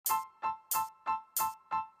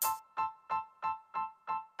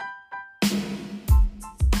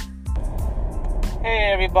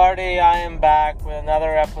Hey everybody, I am back with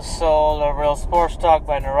another episode of Real Sports Talk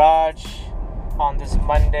by Niraj on this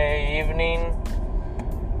Monday evening.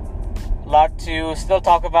 A lot to still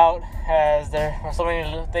talk about as there are so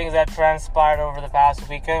many things that transpired over the past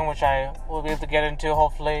weekend, which I will be able to get into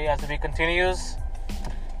hopefully as the week continues.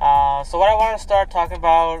 So what I want to start talking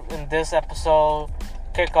about in this episode,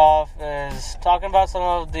 kickoff, is talking about some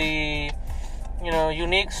of the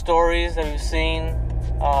unique stories that we've seen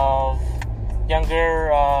of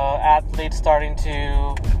younger athletes starting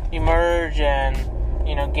to emerge and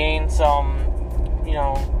gain some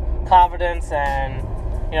confidence and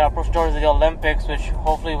approach towards the Olympics, which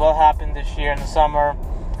hopefully will happen this year in the summer.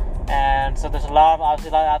 And so there's obviously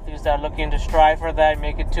a lot of athletes that are looking to strive for that,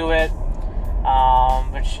 make it to it,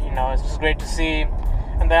 which it's just great to see.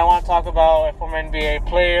 And then I want to talk about a former NBA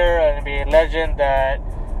player, an NBA legend that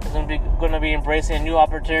is going to be embracing a new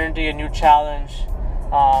opportunity, a new challenge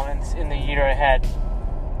in the year ahead.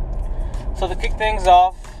 So to kick things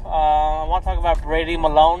off, I want to talk about Brady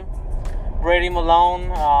Malone. Brady Malone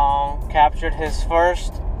captured his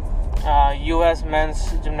first U.S.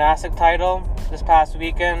 men's gymnastic title this past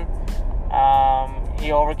weekend.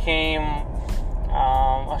 He overcame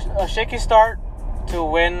a shaky start to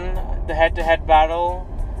win the head-to-head battle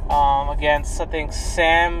against, I think,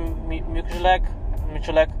 Sam Miculek. If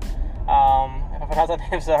I pronounce that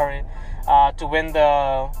name, sorry. To win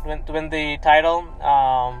the title.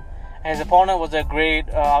 And his opponent was a great,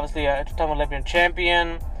 obviously a two-time Olympian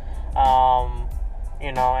champion. And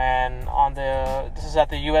this is at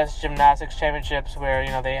the U.S. Gymnastics Championships, where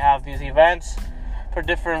they have these events for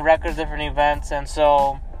different records, different events, and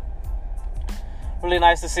so really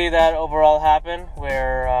nice to see that overall happen,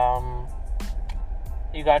 where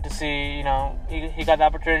you got to see, he got the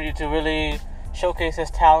opportunity to really showcase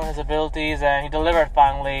his talent, his abilities, and he delivered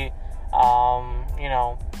finally.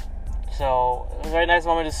 So it was a very nice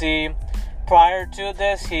moment to see. Prior to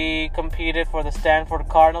this, he competed for the Stanford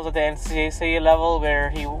Cardinals at the NCAA level,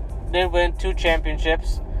 where he did win 2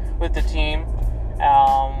 championships with the team,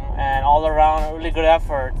 and all around a really good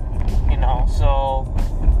effort. So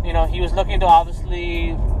he was looking to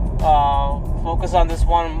obviously focus on this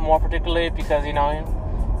one more particularly because a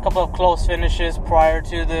couple of close finishes prior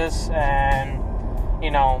to this, and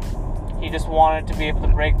he just wanted to be able to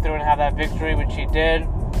break through and have that victory, which he did.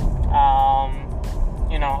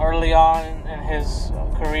 Early on in his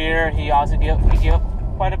career, he gave up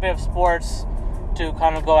quite a bit of sports to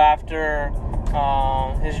kind of go after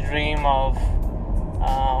his dream of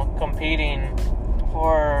competing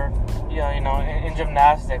for in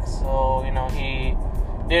gymnastics. So he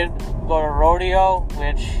did go to rodeo,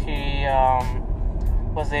 which he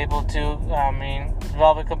was able to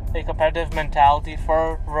develop a competitive mentality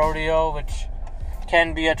for rodeo, which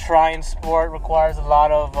can be a trying sport, requires a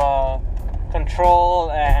lot of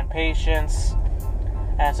control and patience,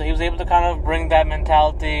 and so he was able to kind of bring that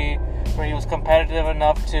mentality where he was competitive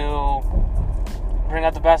enough to bring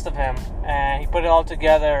out the best of him, and he put it all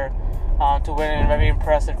together to win a very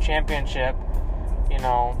impressive championship.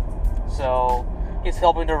 So he's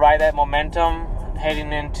helping to ride that momentum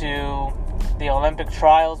heading into the Olympic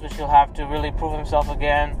trials, which he'll have to really prove himself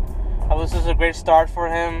again. This was a great start for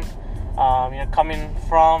him. Coming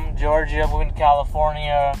from Georgia, moving to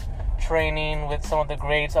California, training with some of the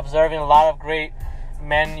greats, observing a lot of great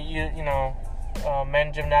men,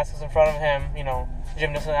 men gymnastics in front of him,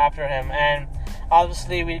 gymnasts after him, and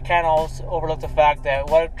obviously we can't also overlook the fact that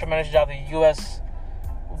what a tremendous job the U.S.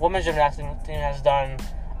 women's gymnastics team has done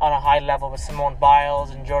on a high level with Simone Biles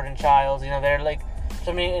and Jordan Childs. They're like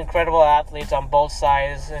so many incredible athletes on both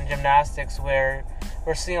sides in gymnastics, where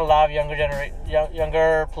we're seeing a lot of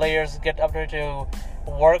younger players get up there to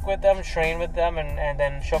work with them, train with them, and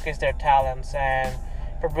then showcase their talents. And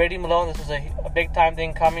for Brady Malone, this was a big time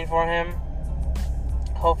thing coming for him.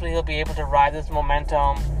 Hopefully he'll be able to ride this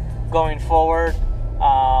momentum going forward,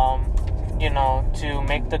 to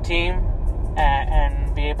make the team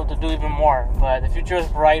and be able to do even more. But the future is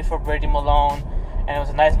bright for Brady Malone, and it was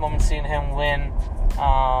a nice moment seeing him win,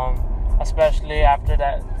 especially after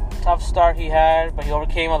that tough start he had, but he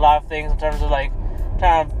overcame a lot of things in terms of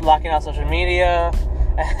kind of blocking out social media,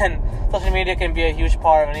 and social media can be a huge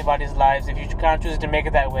part of anybody's lives if you kind of choose to make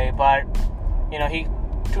it that way. But he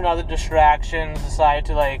tuned out the distractions, decided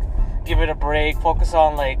to give it a break, focus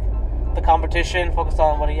on the competition, focus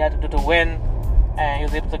on what he had to do to win, and he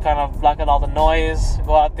was able to kind of block out all the noise,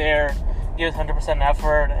 go out there, give 100%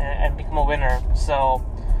 effort, and become a winner. So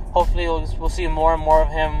hopefully we'll see more and more of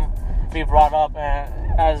him be brought up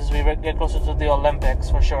as we get closer to the Olympics,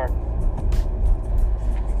 for sure.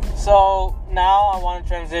 So now I want to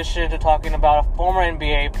transition to talking about a former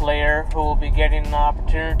NBA player who will be getting an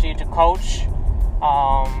opportunity to coach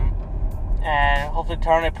and hopefully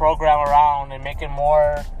turn a program around and make it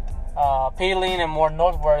more appealing and more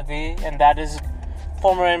noteworthy, and that is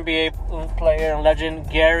former NBA player and legend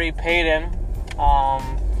Gary Payton.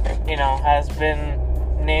 Has been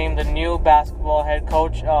named the new basketball head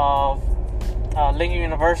coach of Lincoln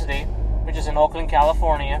University, which is in Oakland,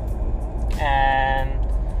 California. And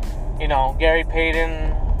Gary Payton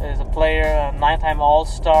is a player, a 9-time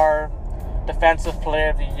All-Star, Defensive Player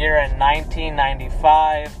of the Year in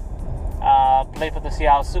 1995. Played for the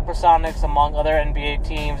Seattle Supersonics, among other NBA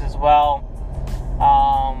teams as well.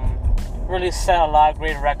 Really set a lot of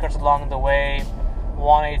great records along the way.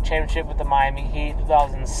 Won a championship with the Miami Heat in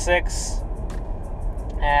 2006.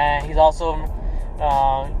 And he's also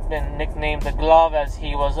been nicknamed the Glove, as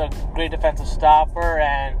he was a great defensive stopper.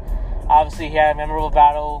 And obviously he had a memorable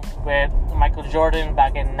battle with Michael Jordan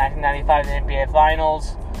back in 1995 in the NBA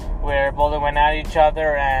Finals, where both of them went at each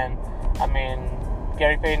other. And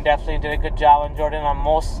Gary Payton definitely did a good job on Jordan on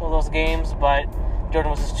most of those games, but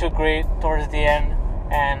Jordan was just too great towards the end,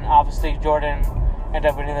 and obviously Jordan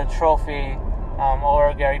ended up winning the trophy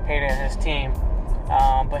over Gary Payton and his team.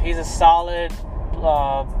 But he's a solid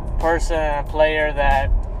person and a player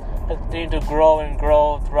that has continued to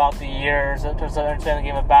grow throughout the years in terms of understanding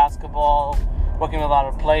the game of basketball, working with a lot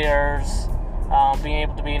of players, being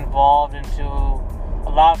able to be involved into a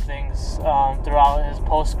lot of things throughout his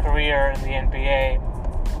post-career in the NBA.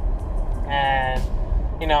 And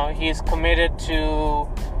he's committed to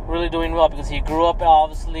really doing well, because he grew up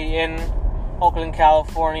obviously in Oakland,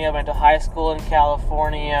 California, went to high school in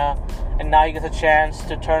California, and now he gets a chance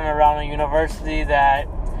to turn around a university that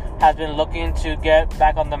has been looking to get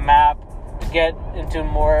back on the map, to get into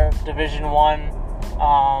more Division I,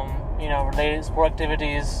 related sport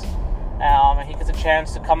activities. And he gets a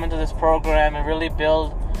chance to come into this program and really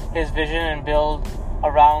build his vision and build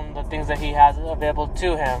around the things that he has available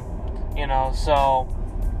to him.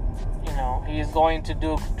 He's going to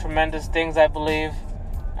do tremendous things, I believe,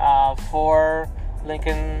 for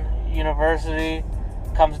Lincoln University.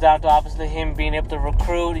 Comes down to obviously him being able to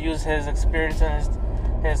recruit, use his experience and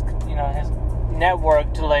his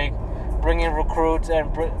network to bring in recruits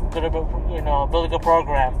and build a good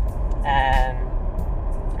program. And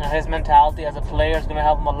his mentality as a player is going to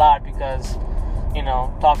help him a lot, because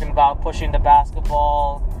talking about pushing the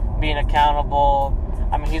basketball, being accountable.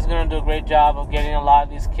 He's going to do a great job of getting a lot of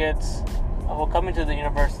these kids who are coming to the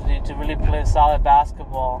university to really play solid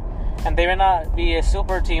basketball. And they may not be a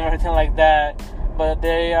super team or anything like that, but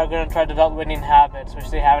they are going to try to develop winning habits, which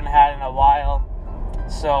they haven't had in a while.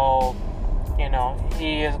 So,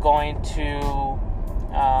 he is going to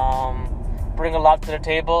bring a lot to the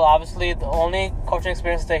table. Obviously, the only coaching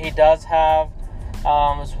experience that he does have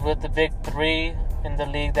is with the Big Three in the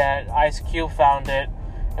league that Ice Cube founded,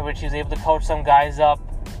 in which he's able to coach some guys up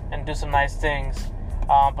and do some nice things.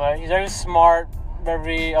 But he's very smart,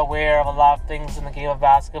 very aware of a lot of things in the game of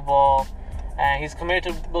basketball, and he's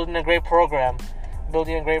committed to building a great program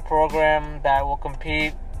that will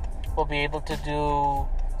compete, will be able to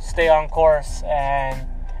stay on course and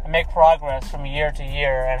make progress from year to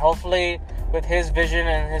year. And hopefully, with his vision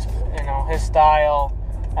and his style,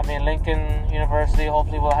 Lincoln University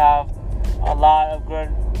hopefully will have a lot of good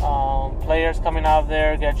players coming out of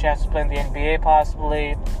there, get a chance to play in the NBA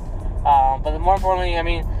possibly. But more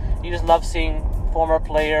importantly, you just love seeing former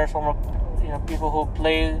players, people who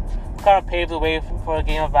kind of paved the way for the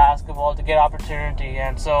game of basketball to get opportunity.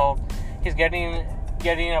 And so he's getting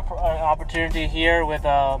an opportunity here with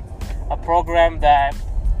a program that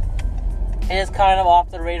is kind of off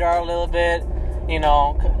the radar a little bit,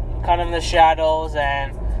 kind of in the shadows.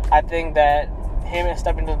 And I think that him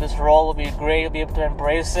stepping into this role will be great. He'll be able to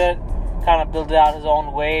embrace it, kind of build it out his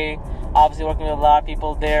own way. Obviously working with a lot of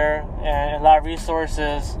people there and a lot of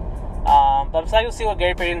resources. But I'm excited to see what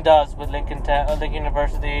Gary Payton does with Lincoln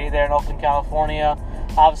University there in Oakland, California.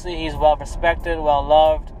 Obviously, he's well respected, well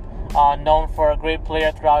loved, known for a great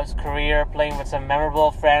player throughout his career, playing with some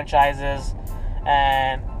memorable franchises,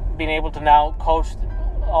 and being able to now coach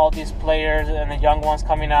all these players and the young ones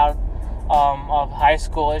coming out of high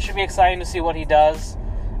school. It should be exciting to see what he does.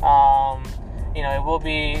 It will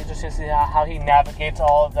be interesting to see how he navigates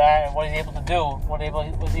all of that and what he's able to do.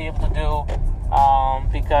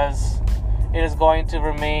 Because it is going to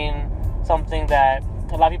remain something that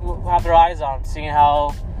a lot of people have their eyes on, seeing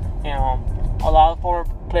how a lot of former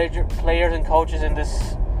players and coaches in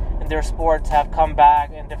their sports have come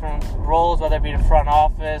back in different roles, whether it be the front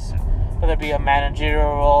office, whether it be a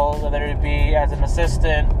managerial role, whether it be as an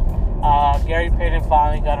assistant. Gary Payton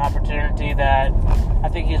finally got an opportunity that I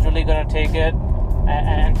think he's really going to take it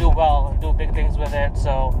and do well and do big things with it.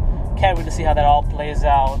 So can't wait to see how that all plays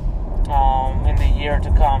out in the year to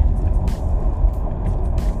come.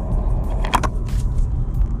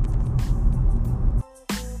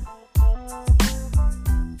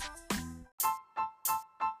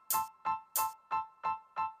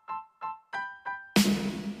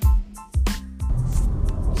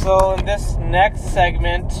 So in this next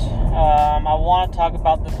segment, I want to talk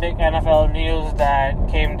about the big NFL news that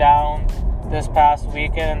came down this past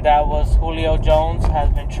weekend, and that was Julio Jones has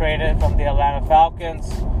been traded from the Atlanta Falcons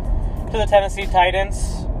to the Tennessee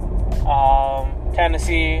Titans.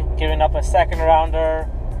 Tennessee giving up a second rounder,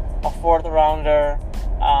 a fourth rounder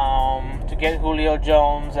to get Julio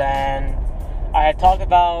Jones. And I had talked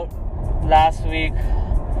about last week,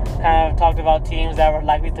 kind of talked about teams that were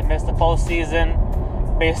likely to miss the postseason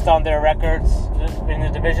based on their records in the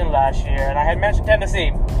division last year. And I had mentioned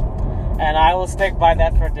Tennessee. And I will stick by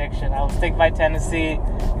that prediction. I will stick by Tennessee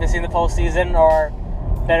missing the postseason, or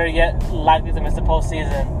better yet, likely to miss the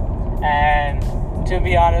postseason. And to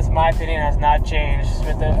be honest, my opinion has not changed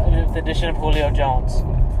with the addition of Julio Jones.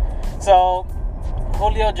 So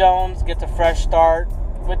Julio Jones gets a fresh start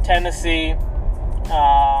with Tennessee.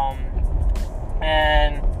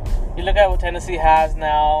 And you look at what Tennessee has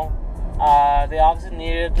now. They obviously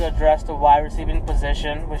needed to address the wide receiving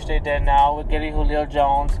position, which they did now with getting Julio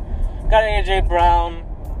Jones. Got A.J. Brown,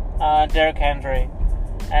 Derrick Henry,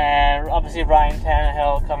 and obviously Ryan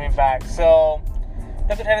Tannehill coming back. So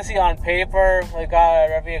look at Tennessee on paper. They got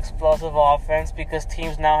a very explosive offense because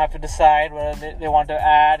teams now have to decide whether they want to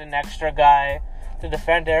add an extra guy to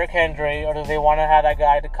defend Derrick Henry, or do they want to have that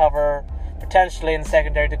guy to cover, potentially in the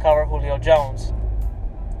secondary, to cover Julio Jones.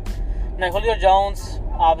 Now, Julio Jones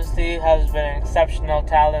obviously has been an exceptional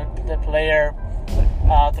talented player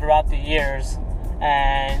throughout the years,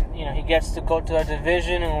 and he gets to go to a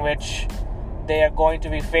division in which they are going to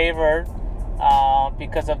be favored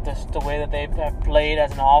because of the way that they have played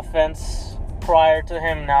as an offense prior to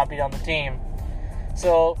him now being on the team.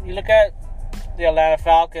 So you look at the Atlanta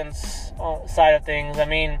Falcons side of things. I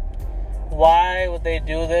mean, why would they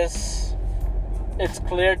do this? It's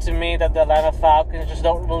clear to me that the Atlanta Falcons just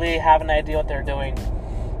don't really have an idea what they're doing.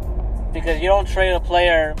 Because you don't trade a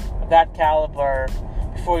player of that caliber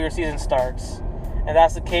before your season starts. And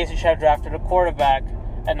that's the case. You should have drafted a quarterback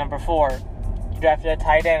at number 4. You drafted a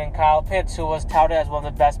tight end in Kyle Pitts, who was touted as one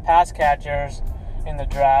of the best pass catchers in the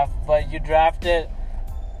draft. But you drafted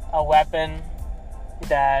a weapon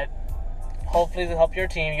that hopefully will help your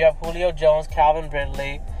team. You have Julio Jones, Calvin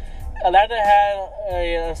Ridley. Atlanta had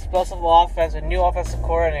an explosive offense, a new offensive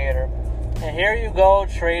coordinator. And here you go,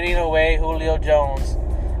 trading away Julio Jones.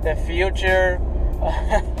 The future,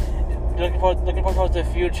 looking towards the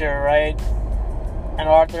future, right? And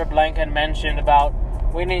Arthur Blank had mentioned about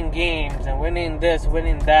winning games and winning this,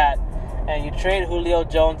 winning that. And you trade Julio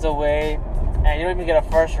Jones away, and you don't even get a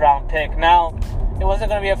first-round pick. Now, it wasn't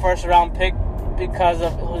going to be a first-round pick because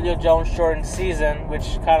of Julio Jones' shortened season,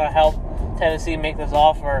 which kind of helped Tennessee make this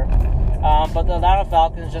offer. But the Atlanta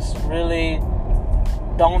Falcons just really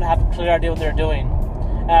don't have a clear idea what they're doing.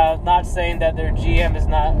 Not saying that their GM is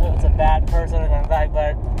a bad person or anything like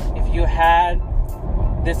that, but if you had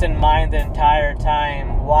this in mind the entire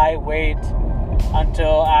time, why wait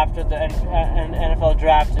until after the NFL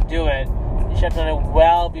draft to do it? You should have done it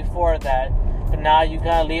well before that. But now you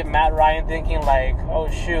kind of leave Matt Ryan thinking like, oh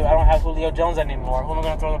shoot, I don't have Julio Jones anymore. Who am I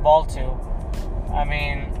going to throw the ball to? I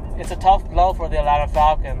mean, it's a tough blow for the Atlanta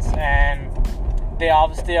Falcons, and they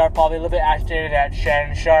obviously are probably a little bit agitated at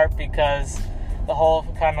Shannon Sharp because the whole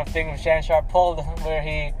kind of thing Shannon Sharp pulled where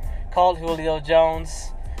he called Julio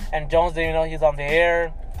Jones and Jones didn't even know he was on the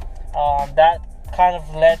air. That kind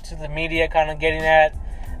of led to the media kind of getting at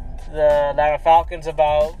the Atlanta Falcons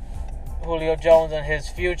about Julio Jones and his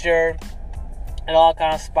future. It all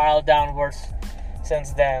kind of spiraled downwards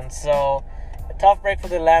since then. So a tough break for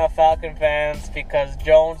the Atlanta Falcon fans because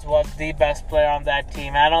Jones was the best player on that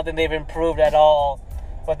team. I don't think they've improved at all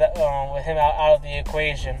with him out of the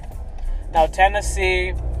equation. Now,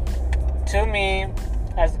 Tennessee, to me,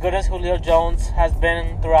 as good as Julio Jones has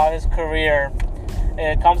been throughout his career,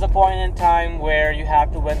 it comes a point in time where you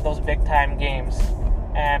have to win those big-time games.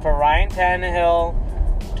 And for Ryan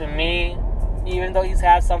Tannehill, to me, even though he's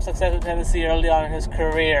had some success with Tennessee early on in his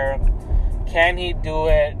career, can he do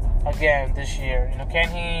it again this year? Can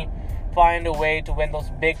he find a way to win those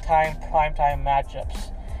big-time, prime-time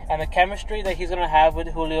matchups? And the chemistry that he's going to have with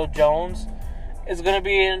Julio Jones is going to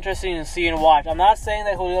be interesting to see and watch. I'm not saying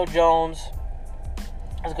that Julio Jones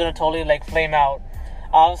is going to totally flame out.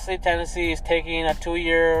 Obviously, Tennessee is taking a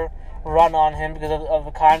 2-year run on him because of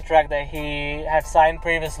the contract that he had signed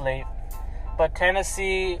previously. But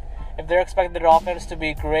Tennessee, if they're expecting their offense to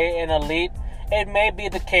be great and elite, it may be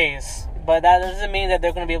the case. But that doesn't mean that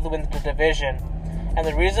they're going to be able to win the division. And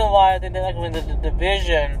the reason why I think they're not going to win the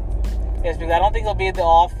division is because I don't think it'll be the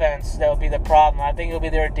offense that will be the problem. I think it'll be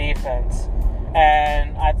their defense.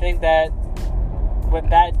 And I think that with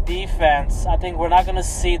that defense, I think we're not going to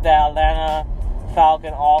see the Atlanta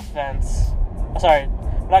Falcon offense. Sorry,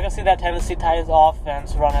 we're not going to see that Tennessee Titans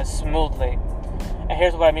offense run as smoothly. And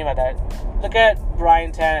here's what I mean by that. Look at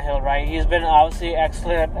Ryan Tannehill, right? He's been obviously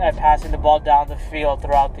excellent at passing the ball down the field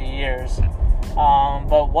throughout the years.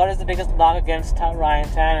 But what is the biggest knock against Ryan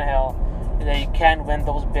Tannehill? Is that you can't win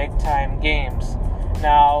those big-time games.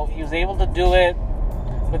 Now, he was able to do it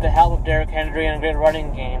with the help of Derrick Henry and a great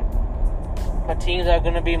running game. But teams are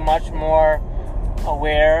going to be much more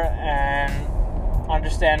aware and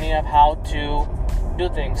understanding of how to do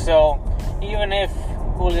things. So, even if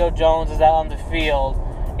Julio Jones is out on the field,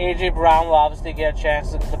 A.J. Brown will obviously get a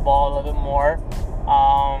chance to get the ball a little bit more.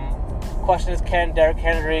 Question is, can Derrick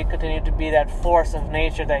Henry continue to be that force of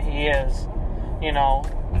nature that he is? You know,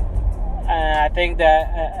 and I think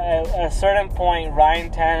that at a certain point,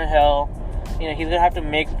 Ryan Tannehill, you know, he's going to have to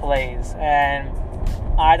make plays. And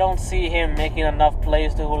I don't see him making enough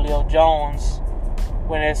plays to Julio Jones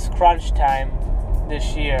when it's crunch time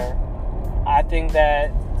this year. I think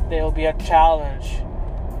that there will be a challenge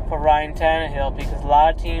for Ryan Tannehill because a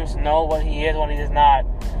lot of teams know what he is when he is not.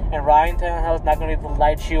 And Ryan Tannehill is not going to be able to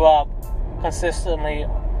light you up consistently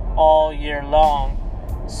all year long.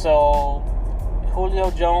 So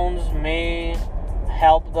Julio Jones may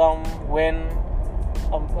help them win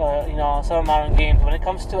some amount of games. When it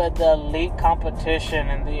comes to the elite competition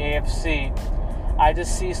in the AFC, I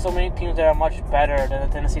just see so many teams that are much better than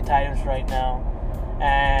the Tennessee Titans right now.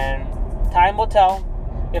 And time will tell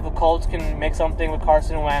if the Colts can make something with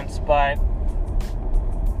Carson Wentz, but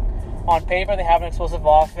on paper they have an explosive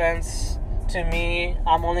offense. To me,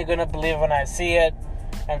 I'm only going to believe when I see it.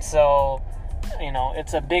 And so, you know,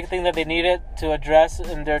 it's a big thing that they needed to address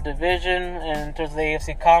in their division and in terms of the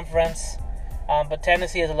AFC conference. But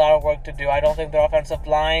Tennessee has a lot of work to do. I don't think their offensive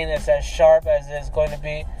line is as sharp as it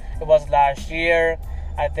was last year.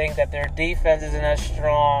 I think that their defense isn't as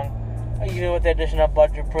strong. Even with the addition of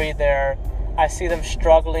Bud Dupree there, I see them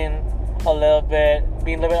struggling a little bit,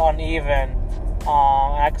 being a little bit uneven.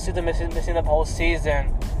 I can see them missing the whole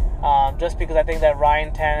season just because I think that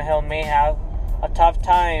Ryan Tannehill may have a tough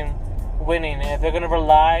time winning. If they're going to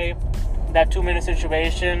rely that 2-minute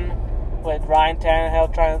situation with Ryan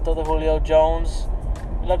Tannehill trying to throw to Julio Jones,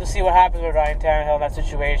 I'd love to see what happens with Ryan Tannehill in that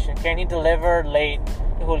situation. Can he deliver late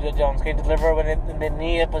to Julio Jones? Can he deliver when they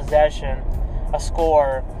need a possession, a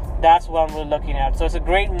score? That's what I'm really looking at. So it's a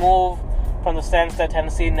great move from the sense that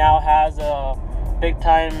Tennessee now has a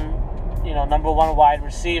big-time, number one wide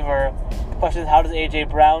receiver. The question is, how does A.J.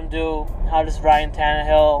 Brown do? How does Ryan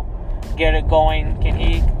Tannehill get it going? Can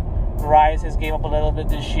he rise his game up a little bit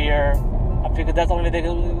this year? I figure that's the only way they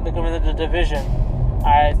can win the division.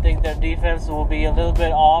 I think their defense will be a little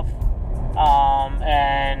bit off,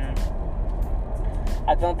 and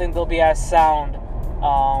I don't think they'll be as sound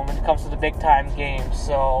when it comes to the big-time games.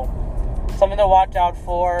 So, something to watch out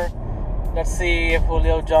for. Let's see if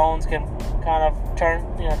Julio Jones can kind of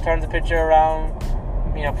turn the picture around,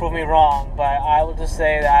 prove me wrong. But I will just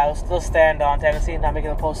say that I will still stand on Tennessee not making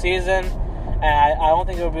the postseason, and I don't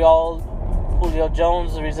think it will be all Julio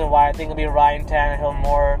Jones. The reason why I think it'll be Ryan Tannehill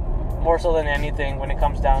more so than anything when it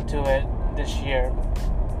comes down to it this year.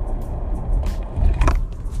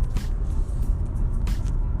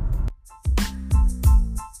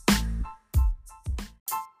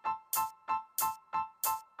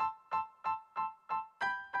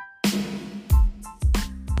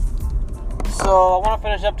 So I want to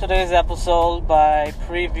finish up today's episode by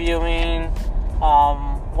previewing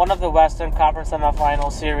one of the Western Conference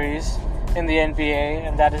semifinal series in the NBA,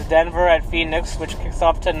 and that is Denver at Phoenix, which kicks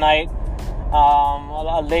off tonight,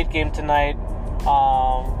 a late game tonight,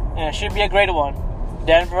 and it should be a great one.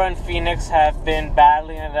 Denver and Phoenix have been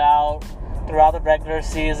battling it out throughout the regular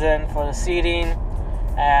season for the seeding,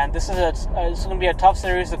 and this is going to be a tough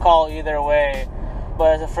series to call either way,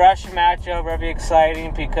 but it's a fresh matchup, very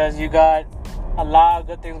exciting because you got a lot of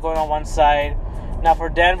good things going on one side. Now for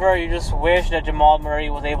Denver, you just wish that Jamal Murray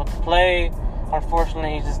was able to play.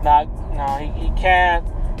 Unfortunately, he's just not. He can't.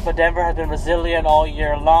 But Denver has been resilient all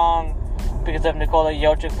year long because of Nikola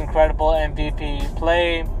Jokic's incredible MVP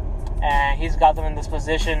play, and he's got them in this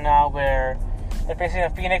position now where they're facing a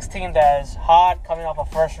Phoenix team that is hot, coming off a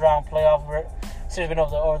first-round playoff series win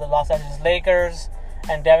over the Los Angeles Lakers,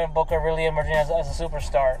 and Devin Booker really emerging as a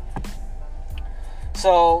superstar.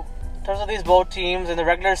 So, in terms of these both teams, in the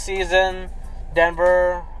regular season,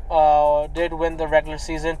 Denver did win the regular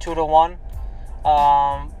season 2-1.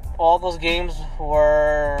 All those games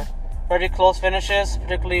were very close finishes,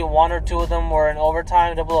 particularly one or two of them were in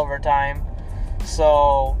overtime, double overtime.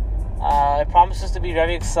 So it promises to be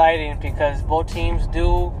very exciting because both teams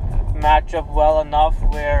do match up well enough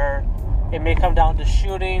where it may come down to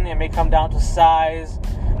shooting, it may come down to size,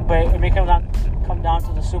 but it may come down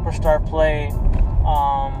to the superstar play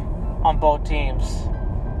on both teams.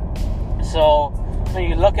 So when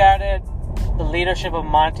you look at it, the leadership of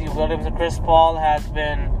Monty Williams and Chris Paul has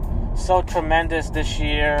been so tremendous this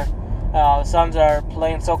year. The Suns are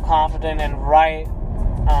playing so confident and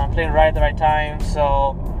playing right at the right time.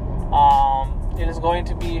 So it is going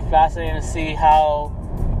to be fascinating to see how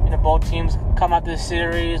both teams come out this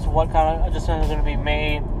series, what kind of adjustments are going to be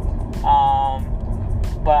made.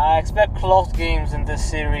 But I expect close games in this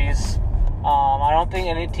series. I don't think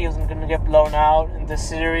any team is going to get blown out in this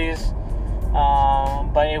series.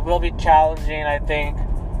 But it will be challenging, I think,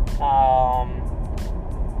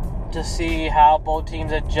 to see how both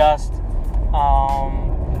teams adjust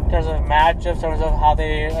in terms of matchups, in terms of how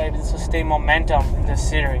they are able to sustain momentum in this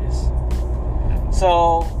series.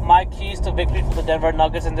 So my keys to victory for the Denver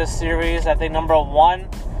Nuggets in this series, I think number one,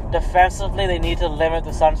 defensively they need to limit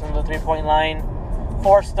the Suns from the 3-point line,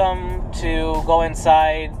 force them to go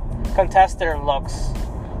inside, contest their looks.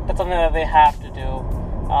 That's something that they have to do.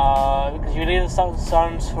 Because you leave the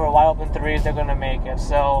Suns for wide open threes, they're going to make it.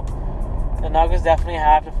 So the Nuggets definitely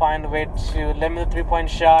have to find a way to limit the 3-point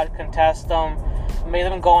shot, contest them, make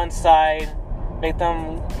them go inside, make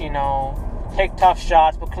them, take tough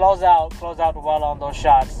shots, but close out well on those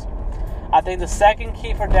shots. I think the second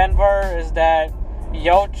key for Denver is that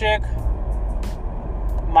Jokic,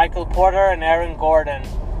 Michael Porter, and Aaron Gordon,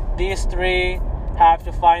 these three have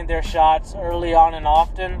to find their shots early on and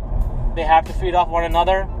often. They have to feed off one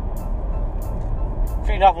another.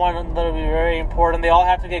 Feed off one another will be very important. They all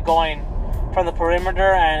have to get going from the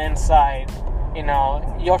perimeter and inside.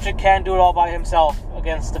 Jokic can't do it all by himself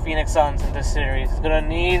against the Phoenix Suns in this series. He's going to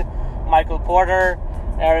need Michael Porter,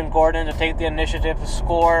 Aaron Gordon to take the initiative to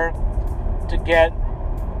score, to get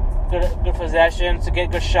good possessions, to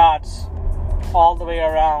get good shots all the way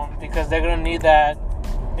around, because they're going to need that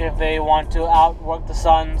if they want to outwork the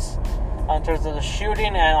Suns in terms of the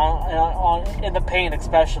shooting and in the paint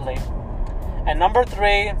especially. And number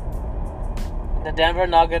three, the Denver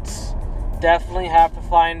Nuggets definitely have to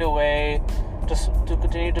find a way to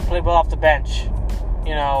continue to play well off the bench.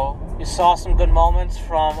 You saw some good moments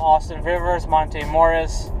from Austin Rivers, Monte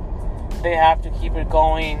Morris. They have to keep it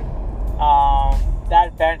going.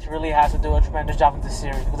 That bench really has to do a tremendous job in this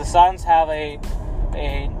series, because the Suns have a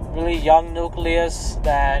really young nucleus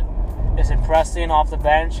that is impressing off the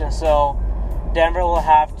bench, and so Denver will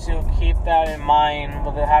have to keep that in mind.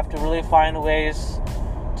 But they have to really find ways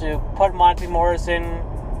to put Monte Morris in,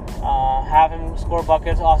 have him score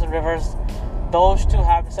buckets. Austin Rivers, those two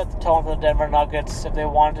have to set the tone for the Denver Nuggets if they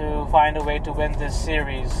want to find a way to win this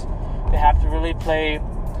series. They have to really play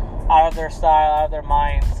out of their style, out of their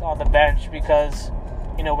minds on the bench, because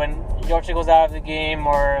when Jokic goes out of the game,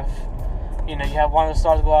 or if you have one of the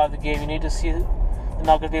stars go out of the game, you need to see the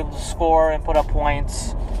Nuggets be able to score and put up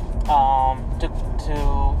points to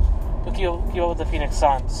keep up with the Phoenix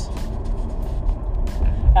Suns.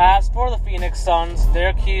 As for the Phoenix Suns,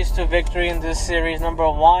 their keys to victory in this series, number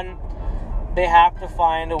one, they have to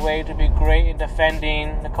find a way to be great in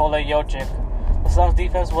defending Nikola Jokic. The Suns'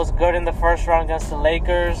 defense was good in the first round against the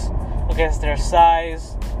Lakers, against their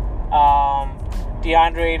size.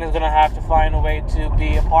 DeAndre Ayton is going to have to find a way to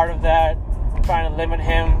be a part of that, trying to limit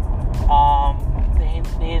him. He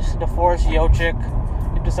needs to force Jokic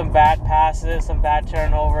into some bad passes, some bad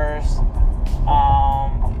turnovers.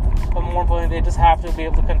 But more importantly, they just have to be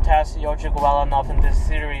able to contest Jokic well enough in this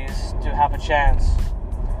series to have a chance.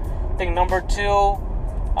 I think number two,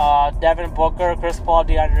 Devin Booker, Chris Paul,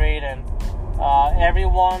 DeAndre Ayton.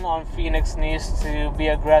 Everyone on Phoenix needs to be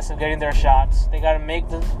aggressive getting their shots. They got to make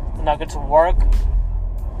the Nuggets work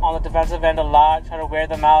on the defensive end a lot, try to wear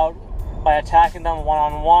them out by attacking them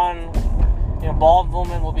one-on-one. Ball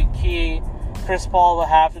movement will be key. Chris Paul will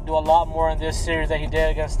have to do a lot more in this series than he did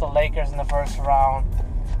against the Lakers in the first round.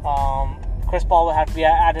 Chris Paul will have to be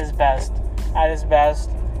at his best,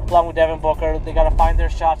 along with Devin Booker. They got to find their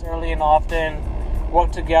shots early and often,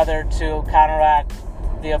 work together to counteract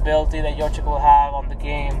the ability that Jokic will have on the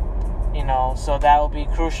game. So that will be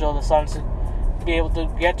crucial. The Suns be able to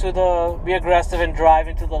be aggressive and drive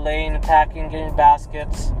into the lane, attacking, getting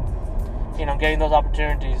baskets, getting those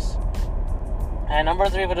opportunities. And number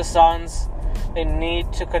three for the Suns, they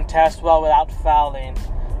need to contest well without fouling.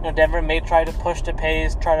 Denver may try to push the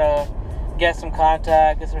pace, try to get some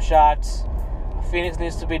contact, get some shots. Phoenix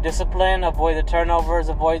needs to be disciplined, avoid the turnovers,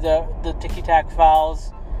 avoid the ticky-tack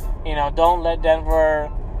fouls. Don't let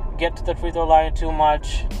Denver get to the free throw line too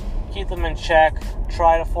much. Keep them in check.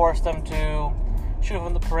 Try to force them to shoot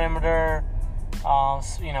from the perimeter.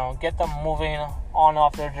 Get them moving on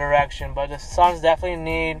off their direction. But the Suns definitely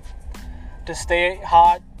need to stay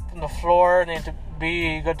hot from the floor. They need to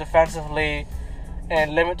be good defensively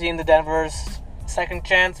and limiting the Denver's second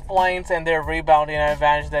chance points and their rebounding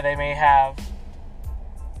advantage that they may have.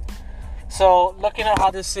 So, looking at how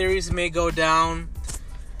this series may go down,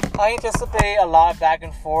 I anticipate a lot back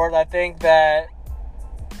and forth. I think that,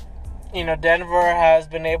 Denver has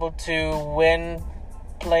been able to win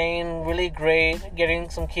playing really great, getting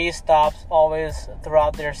some key stops always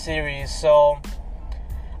throughout their series. So,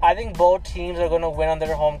 I think both teams are going to win on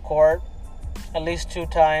their home court at least 2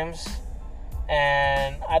 times.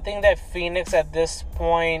 And I think that Phoenix at this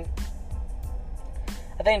point,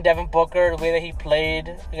 I think Devin Booker, the way that he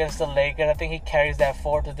played against the Lakers, I think he carries that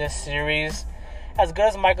forward to this series. As good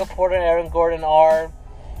as Michael Porter and Aaron Gordon are,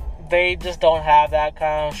 they just don't have that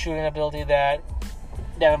kind of shooting ability that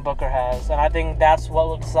Devin Booker has. And I think that's what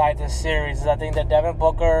will decide this series. I think that Devin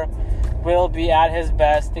Booker will be at his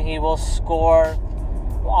best. I think he will score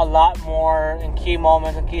a lot more in key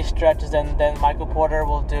moments and key stretches than Michael Porter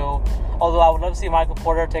will do. Although I would love to see Michael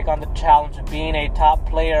Porter take on the challenge of being a top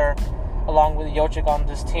player along with Jokic on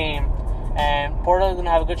this team. And Porter is going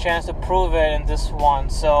to have a good chance to prove it in this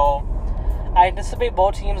one. So I anticipate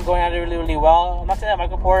both teams going at it really, really well. I'm not saying that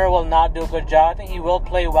Michael Porter will not do a good job. I think he will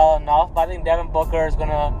play well enough. But I think Devin Booker is going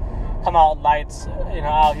to come out lights,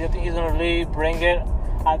 out. I think he's going to really bring it.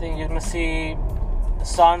 I think you're going to see the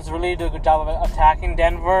Suns really do a good job of attacking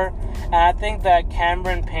Denver. And I think that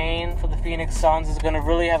Cameron Payne for the Phoenix Suns is going to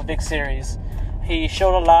really have a big series. He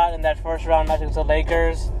showed a lot in that first round match against the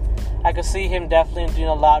Lakers. I could see him definitely doing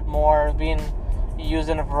a lot more, being used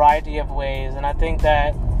in a variety of ways. And I think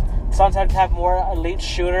that Suns have to have more elite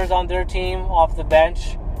shooters on their team off the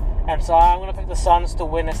bench. And so I'm going to pick the Suns to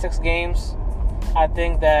win in 6 games. I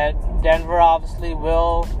think that Denver obviously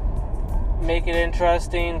will make it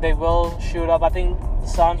interesting. They will shoot up. I think the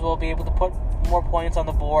Suns will be able to put more points on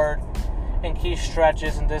the board in key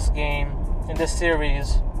stretches in this game, in this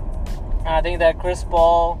series. And I think that Chris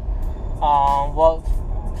Paul will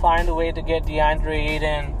find a way to get DeAndre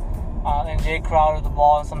Ayton and Jay Crowder the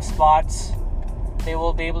ball in some spots. They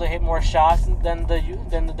will be able to hit more shots than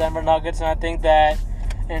the Denver Nuggets. And I think that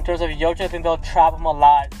in terms of Jokic, I think they'll trap him a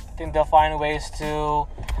lot. I think they'll find ways to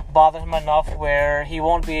bother him enough where he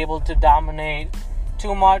won't be able to dominate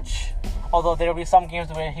too much. Although there will be some games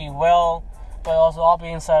where he will. But also, all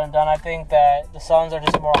being said and done, I think that the Suns are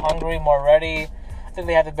just more hungry, more ready. I think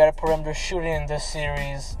they have the better perimeter shooting in this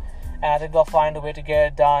series. And I think they'll find a way to get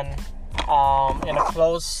it done in a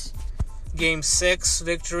close Game 6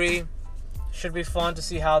 victory. Should be fun to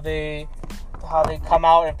see how they come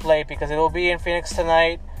out and play, because it will be in Phoenix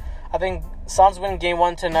tonight. I think Suns win Game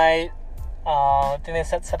 1 tonight. I think they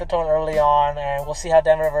set the tone early on, and we'll see how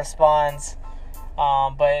Denver responds.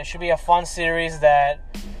 But it should be a fun series that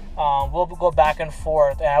will go back and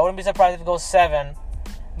forth. And I wouldn't be surprised if it goes 7,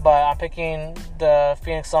 but I'm picking the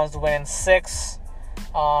Phoenix Suns to win in 6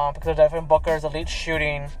 because of Devin Booker's elite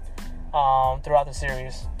shooting throughout the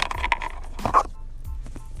series.